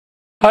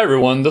Hi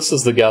everyone, this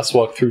is the gas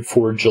walkthrough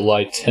for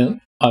July 10th.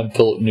 I'm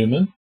Philip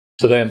Newman.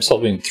 Today I'm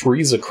solving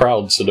A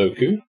Crowd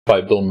Sudoku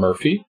by Bill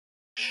Murphy.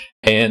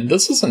 And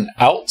this is an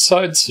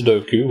outside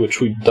Sudoku,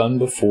 which we've done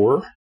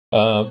before,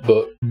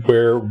 but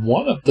where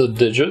one of the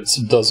digits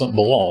doesn't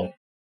belong.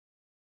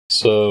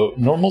 So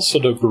normal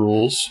Sudoku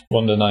rules,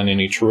 1 to 9 in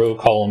each row,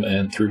 column,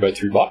 and 3 by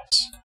 3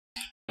 box.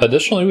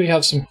 Additionally, we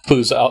have some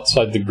clues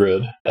outside the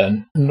grid,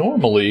 and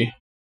normally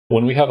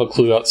when we have a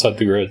clue outside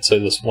the grid, say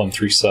this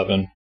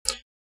 137,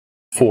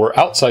 for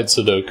outside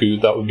Sudoku,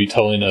 that would be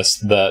telling us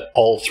that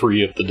all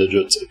 3 of the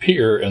digits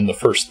appear in the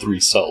first 3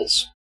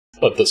 cells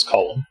of this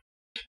column.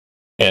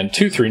 And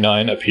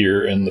 239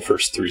 appear in the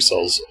first 3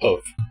 cells of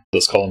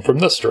this column from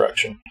this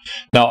direction.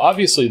 Now,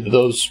 obviously,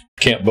 those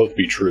can't both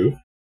be true,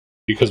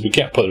 because we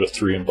can't put a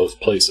 3 in both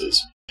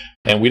places.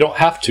 And we don't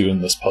have to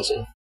in this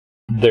puzzle.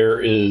 There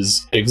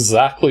is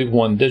exactly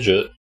one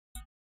digit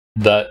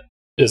that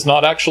is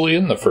not actually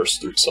in the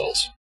first 3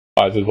 cells,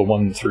 either the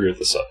 1, the 3, or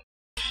the 7.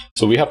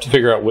 So we have to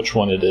figure out which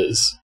one it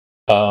is.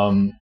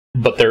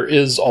 But there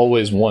is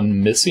always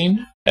one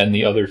missing, and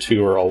the other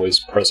 2 are always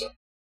present.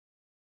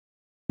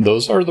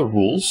 Those are the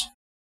rules,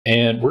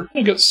 and we're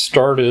going to get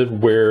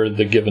started where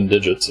the given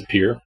digits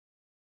appear.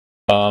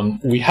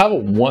 We have a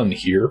 1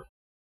 here,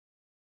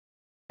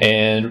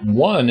 and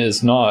 1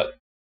 is not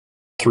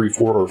 3,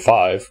 4, or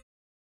 5.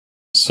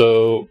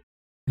 So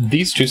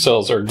these 2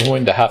 cells are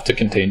going to have to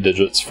contain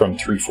digits from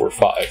 3, 4,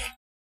 5.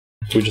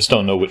 We just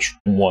don't know which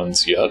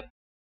ones yet.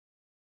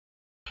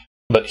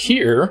 But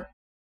here,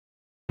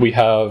 we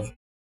have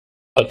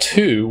a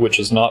 2, which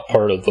is not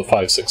part of the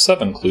 5, 6,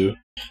 7 clue.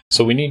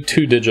 So we need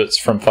 2 digits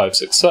from 5,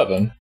 6,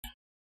 7.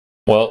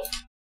 Well,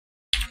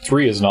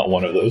 3 is not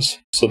one of those.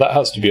 So that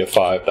has to be a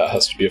 5, that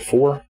has to be a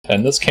 4.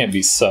 And this can't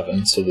be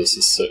 7, so this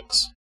is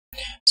 6.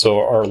 So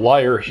our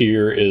liar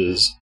here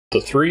is the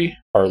 3,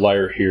 our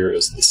liar here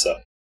is the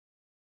 7.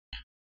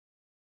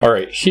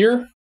 Alright,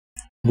 here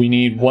we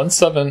need 1,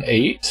 7,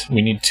 8.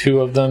 We need 2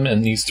 of them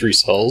in these 3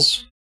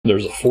 cells.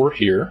 There's a 4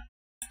 here.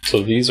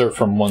 So these are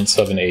from 1,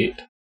 7,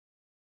 8.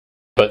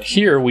 But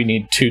here we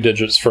need 2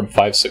 digits from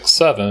 5, 6,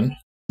 7.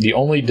 The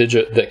only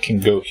digit that can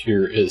go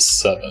here is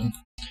 7.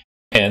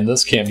 And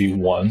this can't be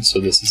 1,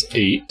 so this is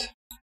 8.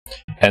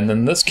 And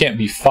then this can't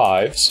be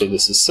 5, so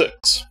this is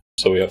 6.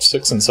 So we have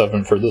 6 and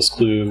 7 for this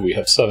clue, we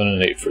have 7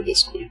 and 8 for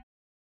this clue.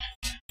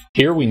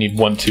 Here we need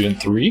 1, 2, and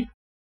 3.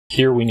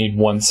 Here we need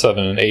 1,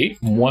 7, and 8.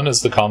 1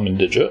 is the common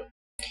digit.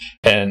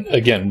 And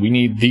again, we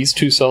need these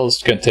 2 cells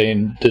to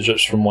contain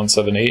digits from 1,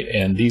 7, 8,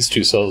 and these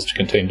 2 cells to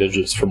contain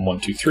digits from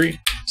 1, 2, 3.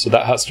 So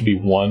that has to be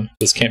 1.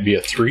 This can't be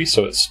a 3,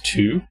 so it's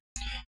 2.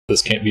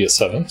 This can't be a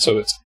 7, so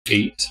it's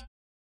 8.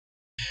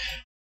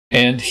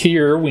 And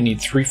here we need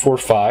 3, 4,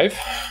 5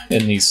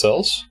 in these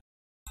cells.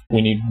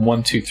 We need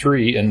 1, 2,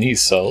 3 in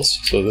these cells.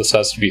 So this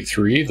has to be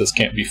 3. This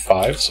can't be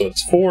 5, so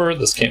it's 4.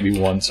 This can't be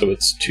 1, so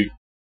it's 2.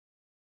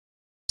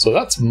 So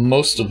that's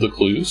most of the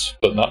clues,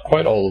 but not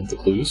quite all of the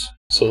clues.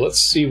 So let's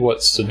see what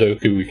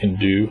Sudoku we can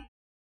do.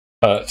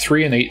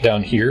 3 and 8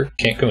 down here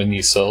can't go in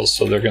these cells,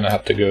 so they're going to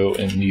have to go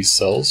in these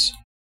cells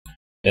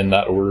in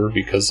that order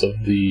because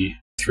of the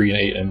 3 and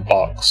 8 in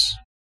box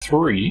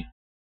 3.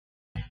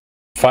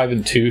 5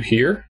 and 2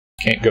 here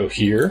can't go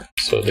here,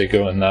 so they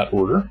go in that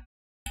order.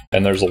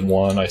 And there's a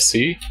 1 I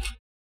see.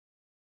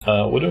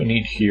 What do we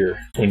need here?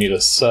 We need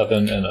a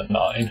 7 and a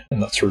 9,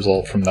 and that's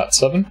resolved from that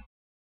 7.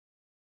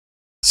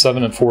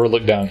 7 and 4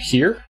 look down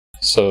here,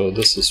 so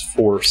this is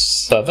 4,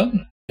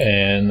 7,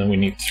 and then we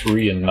need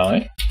 3 and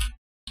 9.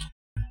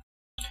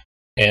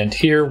 And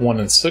here, 1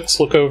 and 6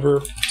 look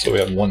over, so we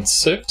have 1,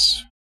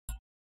 6,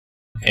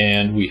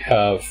 and we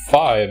have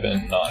 5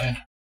 and 9.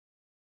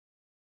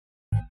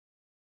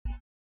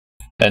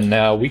 And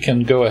now we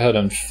can go ahead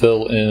and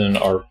fill in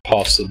our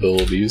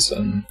possibilities,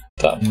 and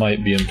that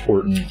might be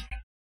important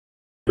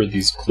for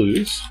these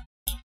clues.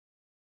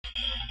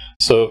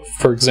 So,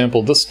 for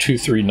example, this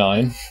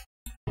 239,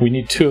 we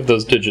need 2 of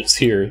those digits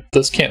here.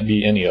 This can't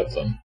be any of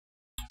them.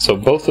 So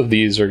both of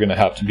these are going to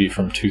have to be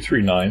from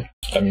 239.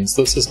 That means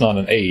this is not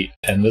an 8,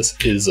 and this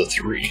is a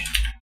 3.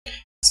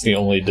 It's the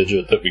only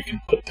digit that we can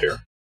put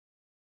there.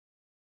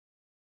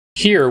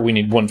 Here we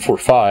need 1, 4,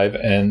 5,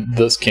 and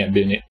this can't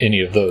be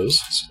any of those.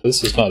 So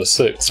this is not a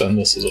 6, and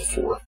this is a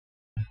 4.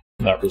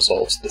 And that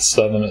resolves the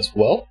 7 as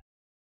well.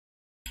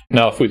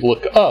 Now if we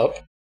look up,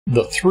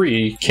 the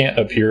 3 can't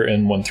appear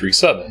in 1, 3,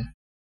 7.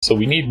 So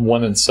we need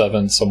 1 and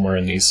 7 somewhere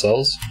in these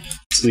cells.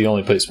 This is the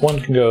only place 1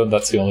 can go, and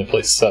that's the only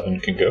place 7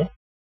 can go.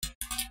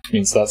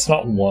 Means that's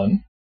not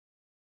 1.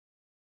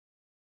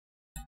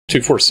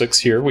 2, 4, 6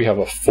 here, we have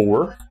a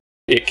 4.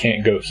 It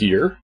can't go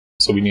here.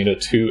 So we need a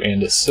 2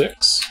 and a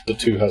 6. The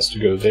 2 has to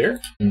go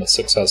there, and the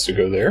 6 has to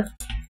go there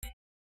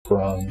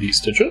from these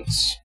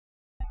digits.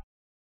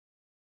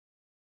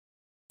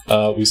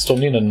 We still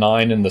need a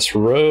 9 in this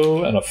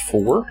row, and a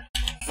 4.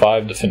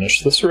 5 to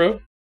finish this row.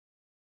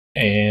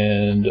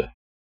 And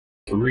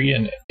 3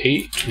 and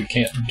 8 we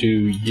can't do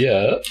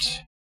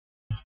yet.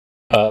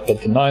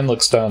 But the 9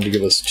 looks down to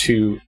give us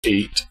 2,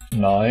 8,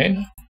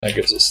 9. That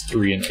gives us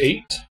 3 and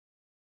 8.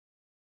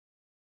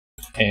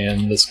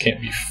 and this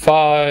can't be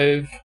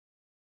 5.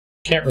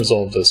 Can't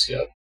resolve this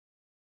yet.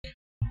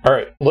 All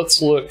right,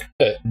 let's look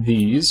at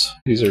these.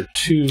 These are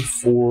 2,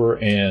 4,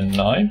 and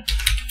 9.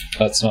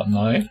 That's not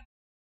 9.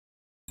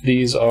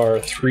 These are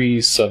 3,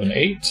 7,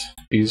 8.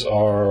 These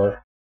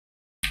are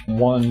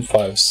 1,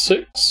 5,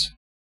 6.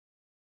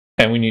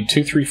 And we need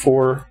 2, 3,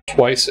 4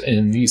 twice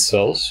in these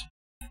cells.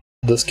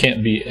 This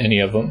can't be any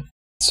of them,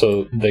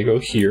 so they go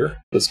here.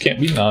 This can't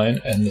be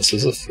 9, and this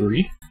is a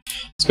 3.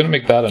 It's going to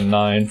make that a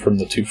 9 from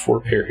the 2,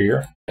 4 pair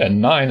here.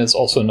 And 9 is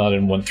also not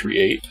in 1, 3,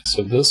 8.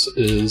 So this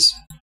is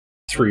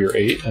 3 or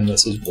 8, and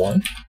this is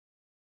 1.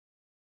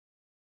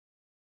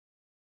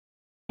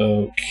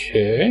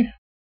 Okay.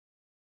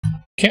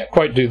 Can't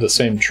quite do the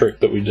same trick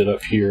that we did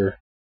up here,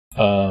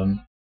 but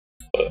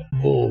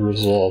we'll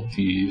resolve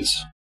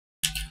these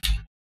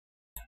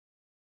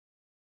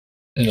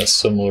in a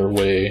similar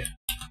way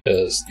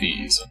as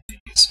these and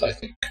these, I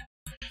think.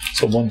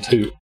 So 1,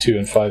 2, 2,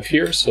 and 5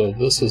 here, so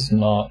this is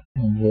not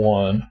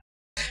 1.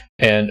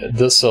 And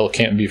this cell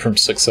can't be from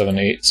 6, 7,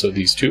 8, so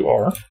these two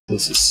are.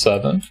 This is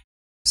 7.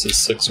 This is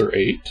 6 or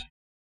 8.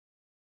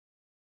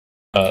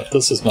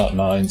 This is not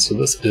 9, so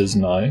this is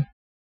 9.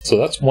 So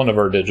that's one of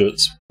our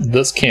digits.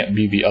 This can't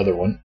be the other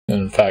one.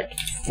 And in fact,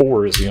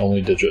 4 is the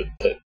only digit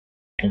that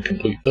can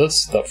complete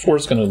this. That 4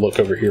 is going to look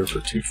over here for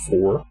 2,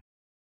 4.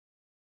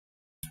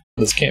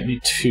 This can't be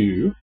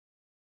 2.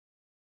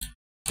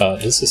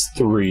 This is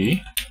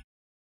 3.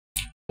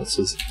 This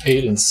is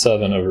 8 and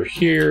 7 over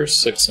here,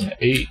 6 and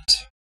 8.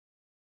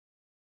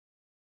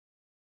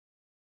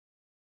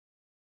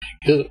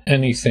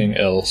 Anything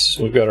else?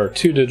 We've got our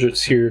 2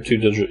 digits here, 2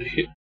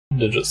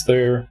 digits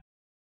there.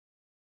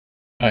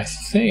 I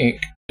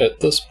think at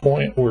this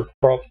point we're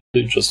probably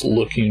just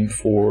looking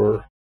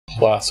for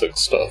classic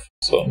stuff.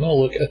 So I'm going to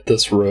look at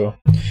this row.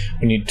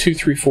 We need 2,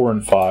 3, 4,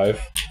 and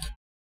 5.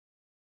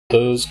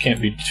 Those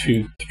can't be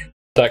 2.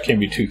 That can't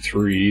be 2,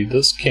 3.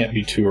 This can't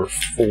be 2 or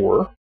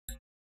 4.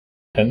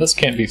 And this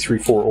can't be 3,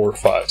 4, or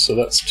 5. So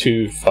that's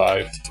 2,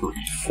 5, 3,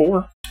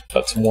 4.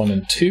 That's 1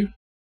 and 2.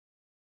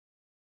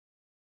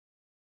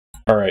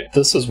 Alright,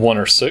 this is 1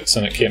 or 6,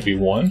 and it can't be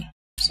 1.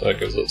 So that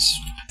gives us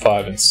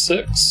 5 and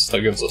 6.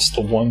 That gives us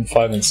the 1,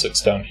 5, and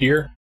 6 down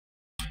here.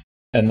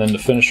 And then to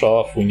finish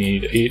off, we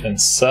need 8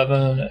 and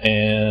 7,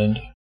 and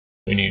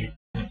we need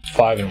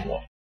 5 and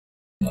 1.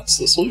 And that's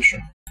the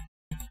solution.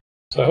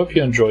 So I hope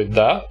you enjoyed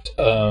that.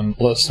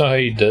 Let us know how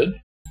you did.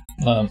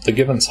 The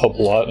givens help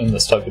a lot in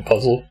this type of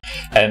puzzle.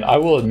 And I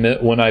will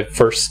admit, when I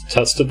first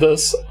tested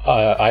this,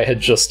 I had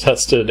just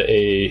tested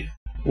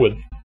with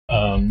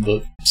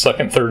the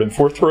second, third, and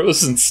fourth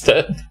rows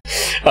instead.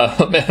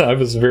 And I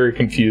was very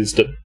confused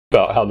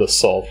about how this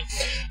solved.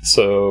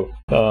 So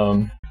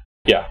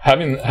yeah,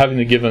 having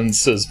the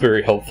givens is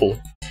very helpful.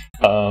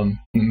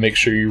 Make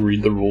sure you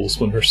read the rules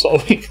when we're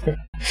solving.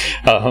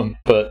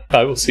 But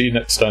I will see you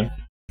next time.